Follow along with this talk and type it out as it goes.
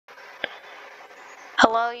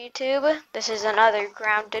Hello YouTube, this is another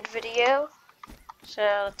grounded video,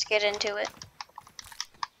 so let's get into it.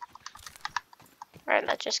 Alright,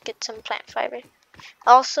 let's just get some plant fiber.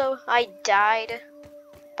 Also, I died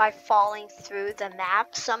by falling through the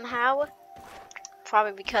map somehow,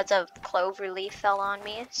 probably because of clover leaf fell on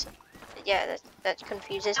me. So, yeah, that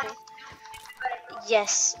confuses me.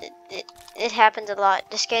 Yes, it happens a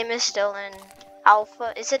lot. This game is still in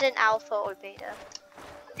alpha. Is it in alpha or beta?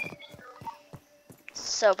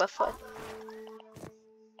 So before.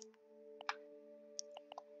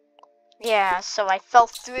 Yeah, so I fell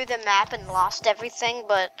through the map and lost everything,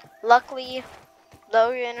 but luckily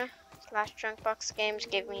Logan / Drunkbox Games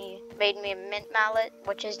made me a mint mallet,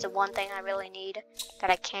 which is the one thing I really need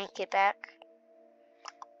that I can't get back.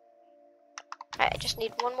 I just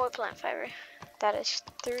need one more plant fiber. That is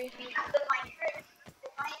 3.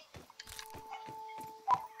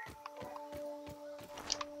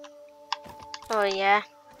 Oh yeah.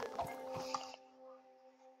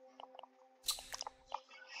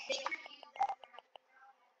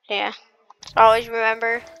 Yeah. Always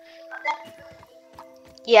remember.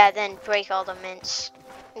 Yeah, then break all the mints.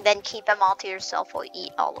 And then keep them all to yourself or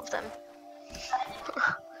eat all of them.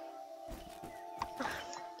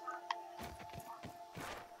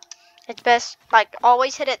 It's best, like,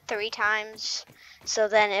 always hit it 3 times, so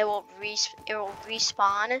then it will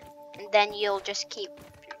respawn, and then you'll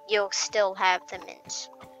still have the mints.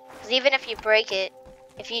 Because even if you break it,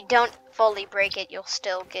 if you don't fully break it, you'll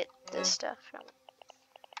still get this stuff from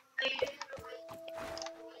it.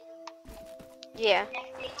 Yeah.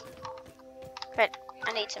 But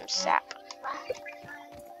I need some sap.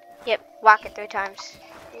 Yep, whack it 3 times.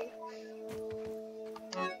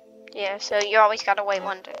 Yeah, so you always gotta wait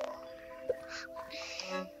 1 day.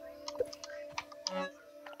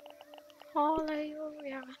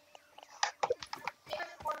 Hallelujah.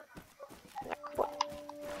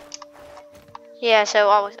 Yeah, so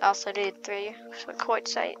always also do 3 for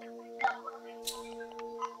quartzite.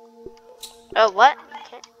 Oh, what?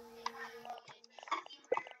 Okay.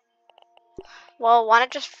 Well, why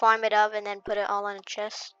not just farm it up and then put it all in a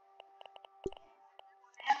chest?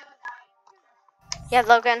 Yeah,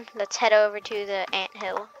 Logan, let's head over to the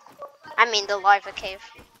anthill. I mean the lava cave.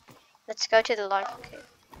 Let's go to the lava cave.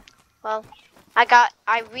 Well,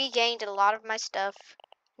 I regained a lot of my stuff.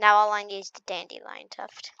 Now all I need is the dandelion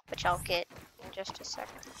tuft, which I'll get in just a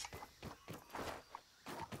second.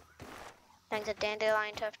 I think the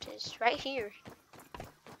dandelion tuft is right here.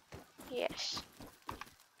 Yes.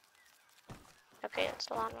 Okay, that's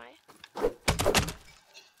the long way.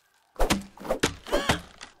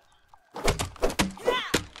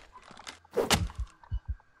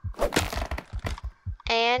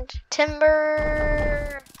 And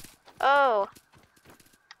timber. Oh.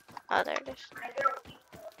 Oh, there it is.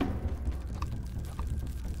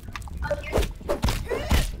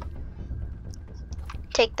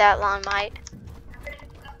 Take that, lawn mite.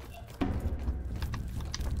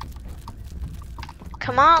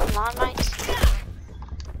 Come on, lawn mites.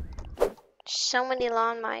 So many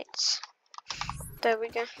lawn mites. There we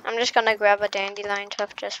go. I'm just gonna grab a dandelion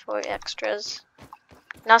tuft just for extras.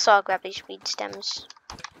 And also I'll grab these weed stems.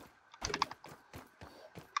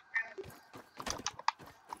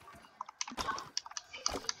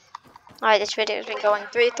 Alright, this video has been going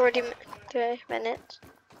 3 minutes.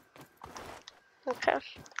 Okay.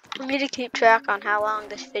 For me to keep track on how long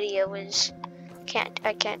this video is,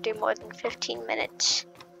 I can't do more than 15 minutes.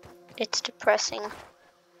 It's depressing.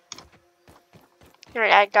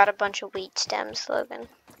 Alright, I got a bunch of wheat stems, Logan.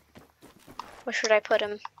 Where should I put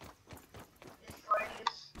them?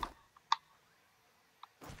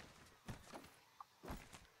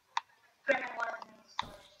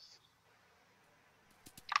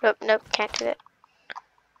 Nope, can't do it.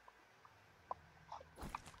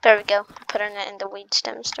 There we go. I put it in the weed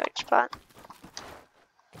stem storage spot.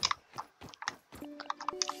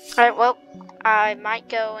 Alright, well, I might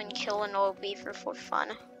go and kill an old beaver for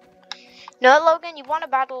fun. No, Logan, you want to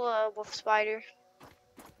battle a wolf spider?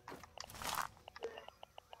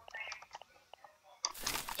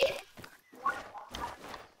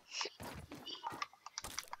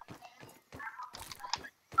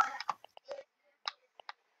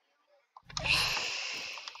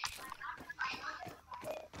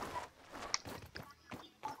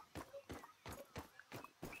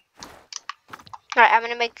 Alright, I'm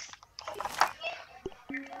gonna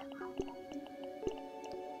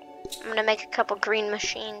make a couple green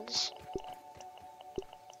machines.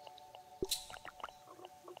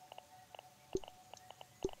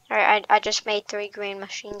 Alright, I just made 3 green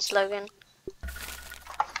machines, Logan.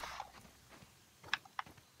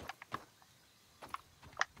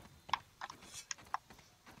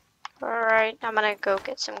 Alright, I'm gonna go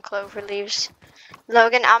get some clover leaves.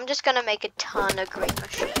 Logan, I'm just gonna make a ton of green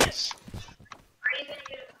machines.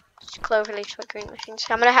 Just clover leaves for green machines.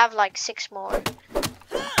 I'm gonna have like 6 more.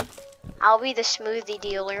 I'll be the smoothie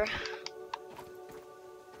dealer.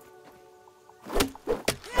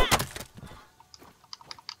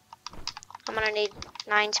 I'm gonna need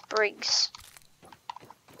 9 sprigs.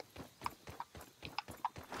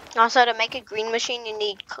 Also, to make a green machine, you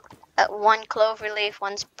need 1 clover leaf,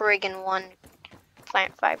 1 sprig, and 1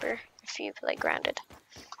 plant fiber if you play grounded.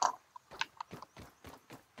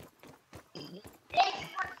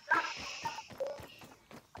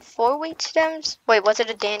 Four wheat stems? Wait, was it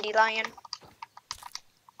a dandelion?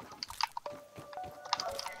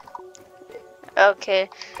 Okay,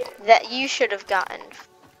 that you should have gotten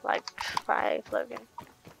like 5, Logan.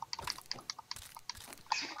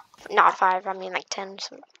 Not 5, I mean like 10.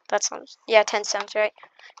 That sounds, yeah, 10 sounds right.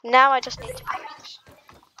 Now I just need to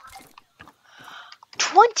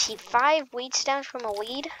 25 weed stems from a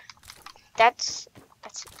weed. That's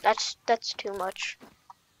too much.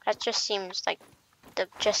 That just seems like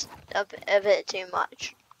just a bit too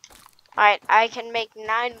much. Alright, I can make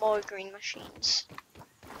 9 more green machines.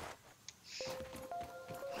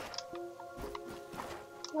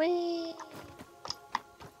 Whee!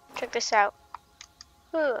 Check this out.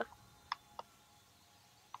 Ooh.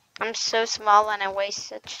 I'm so small and I weigh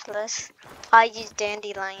such less. I use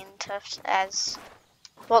dandelion tufts as,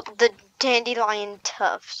 well, the dandelion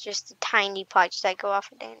tufts, just the tiny parts that go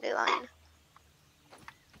off a dandelion.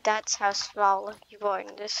 That's how small you are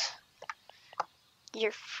in this.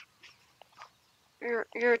 You're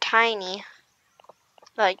tiny,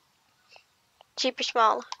 like super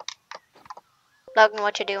small. Logan,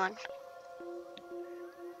 what you doing?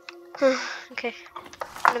 Okay,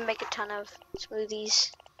 I'm gonna make a ton of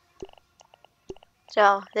smoothies.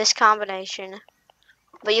 So this combination,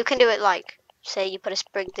 but you can do it like, say you put a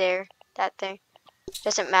sprig there, that there.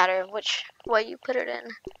 Doesn't matter which way you put it in.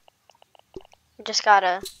 You just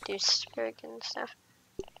gotta do sprig and stuff.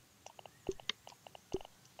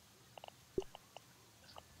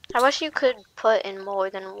 I wish you could put in more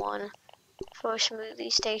than 1 for smoothie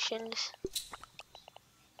stations.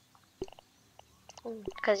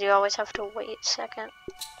 Because you always have to wait a second.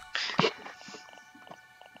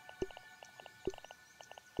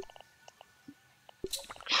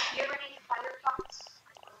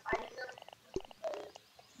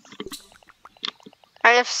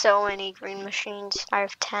 I have so many green machines. I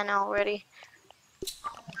have 10 already.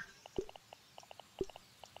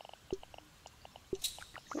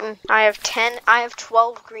 I have 10. I have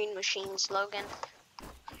 12 green machines, Logan.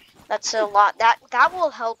 That's a lot. That will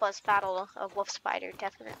help us battle a wolf spider,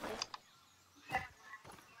 definitely.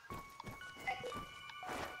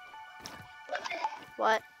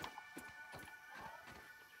 What?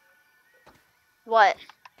 What?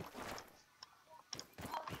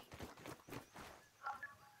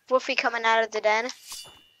 Wolfie coming out of the den.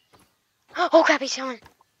 Oh crap, he's coming.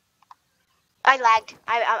 I lagged.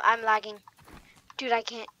 I'm lagging. Dude, I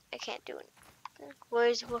can't do it. Where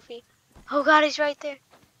is Wolfie? Oh god, he's right there.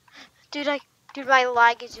 Dude, my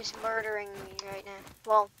lag is just murdering me right now.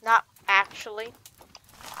 Well, not actually.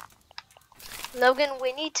 Logan,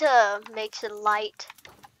 we need to make the light.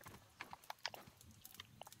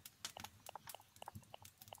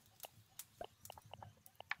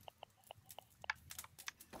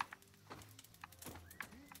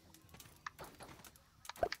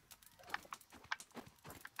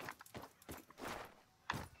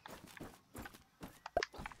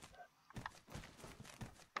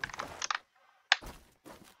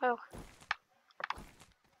 Oh.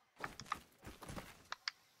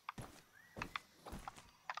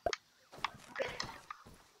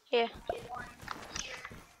 Yeah.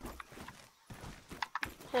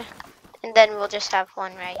 And then we'll just have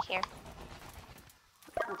one right here.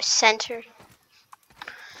 Center.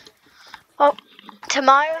 Oh,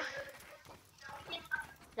 tomorrow?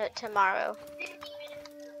 No, tomorrow.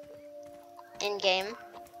 In game.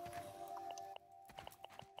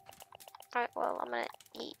 Alright, well, I'm gonna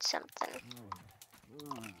eat something.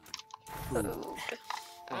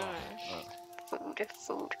 Food.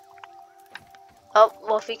 Food. Oh,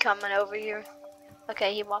 Wolfie coming over here.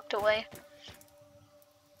 Okay, he walked away.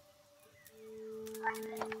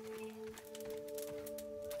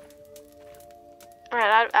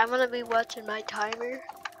 Alright, I'm gonna be watching my timer.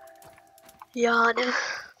 Yawn.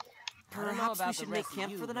 Perhaps we should make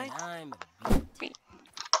camp for the night?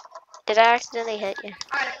 Did I accidentally hit you?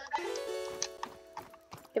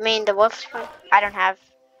 You mean the wolf? I don't have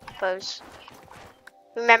bows.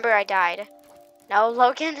 Remember, I died. No,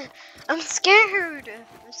 Logan. I'm scared.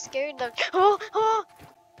 I'm scared. Oh, oh.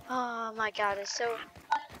 Oh my god, it's so...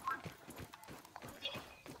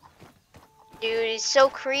 Dude, it's so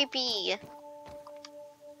creepy.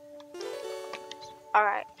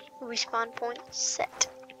 Alright, respawn point set.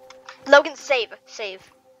 Logan, save. Save.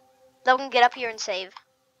 Logan, get up here and save.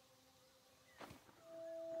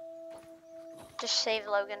 Just save,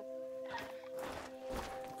 Logan.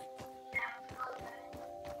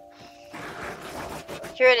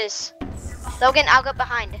 Here it is. Logan, I'll go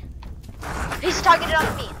behind. He's targeted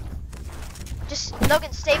on me. Just,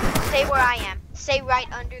 Logan, stay where I am. Stay right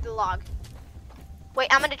under the log. Wait,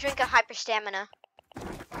 I'm gonna drink a hyper stamina.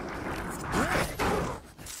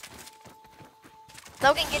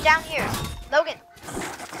 Logan, get down here. Logan.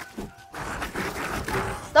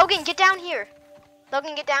 Logan, get down here.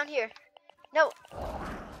 Logan, get down here. No.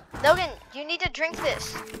 Logan, you need to drink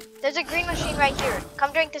this. There's a green machine right here.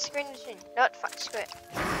 Come drink this green machine. No, fuck, screw it.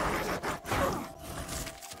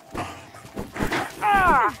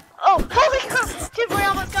 Ah! Oh, holy crap! Dude, we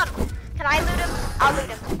almost got him. Can I loot him? I'll loot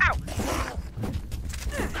him. Ow!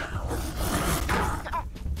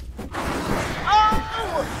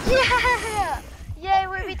 Oh! Yeah! Yay,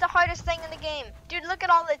 we beat the hardest thing in the game. Dude, look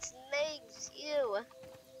at all its legs. Ew.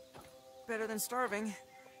 Better than starving,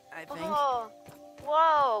 I think. Oh.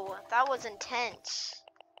 Whoa, that was intense.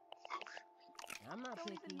 I'm not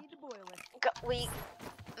picky. We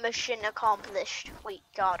mission accomplished. We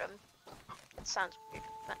got him. That sounds weird.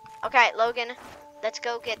 But, okay, Logan, let's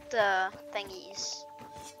go get the thingies.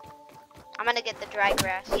 I'm gonna get the dry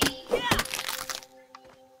grass.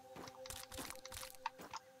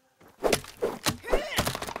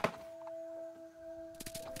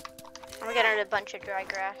 I'm getting a bunch of dry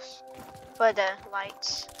grass for the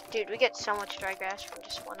lights. Dude, we get so much dry grass from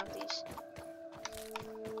just one of these.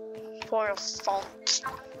 For salt.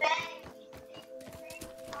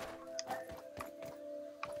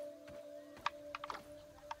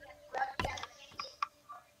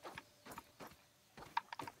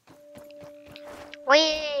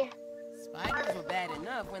 Wee! Spiders were bad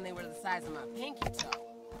enough when they were the size of my pinky toe.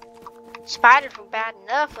 Spiders were bad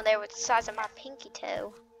enough when they were the size of my pinky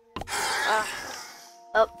toe.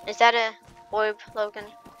 Oh, is that a orb, Logan?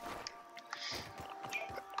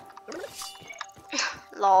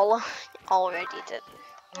 Lol. Already did.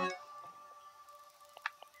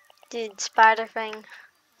 Dude, spider thing.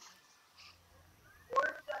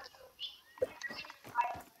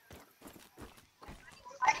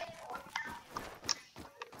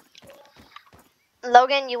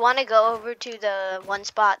 Logan, you want to go over to the one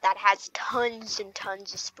spot that has tons and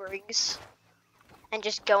tons of sprigs and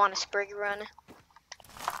just go on a sprig run?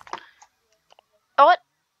 Oh, what?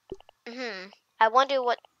 I wonder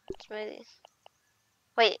what smoothie.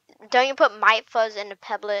 Wait, don't you put Might Fuzz in the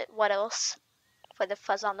Pebblet? What else? For the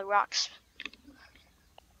fuzz on the rocks.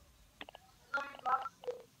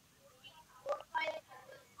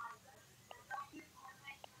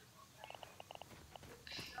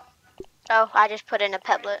 Oh, I just put in a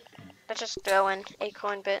Pebblet. Let's just throw in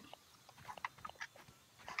Acorn Bit.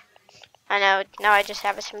 I know, now I just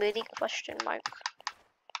have a smoothie question mark.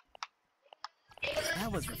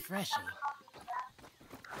 That was refreshing.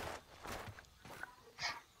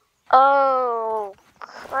 Oh,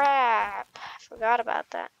 crap. I forgot about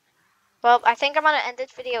that. Well, I think I'm going to end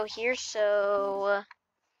this video here, so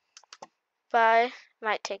bye.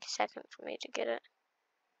 Might take a second for me to get it.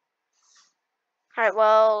 Alright,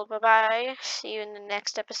 well, bye-bye. See you in the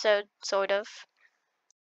next episode, sort of.